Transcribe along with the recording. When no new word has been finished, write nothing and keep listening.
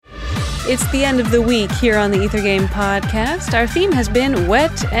It's the end of the week here on the Ether Game podcast. Our theme has been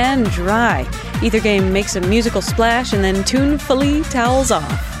wet and dry. Ether Game makes a musical splash and then tunefully towels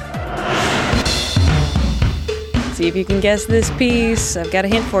off. See if you can guess this piece. I've got a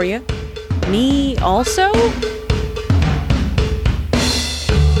hint for you. Me also?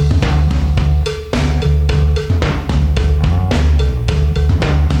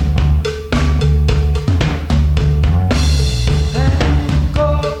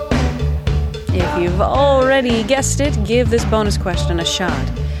 Already guessed it, give this bonus question a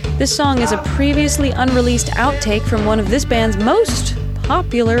shot. This song is a previously unreleased outtake from one of this band's most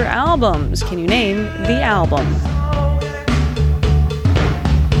popular albums. Can you name the album?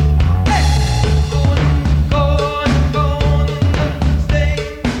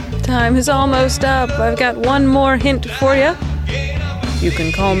 Time is almost up. I've got one more hint for you. You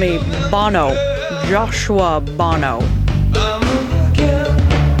can call me Bono, Joshua Bono.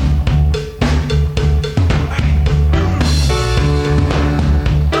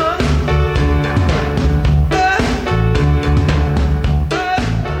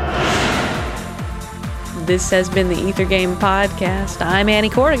 This has been the Ether Game podcast. I'm Annie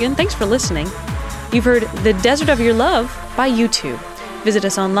Corrigan. Thanks for listening. You've heard The Desert of Your Love by U2. Visit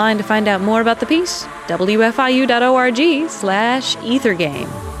us online to find out more about the piece,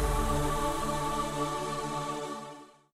 wfiu.org/ethergame.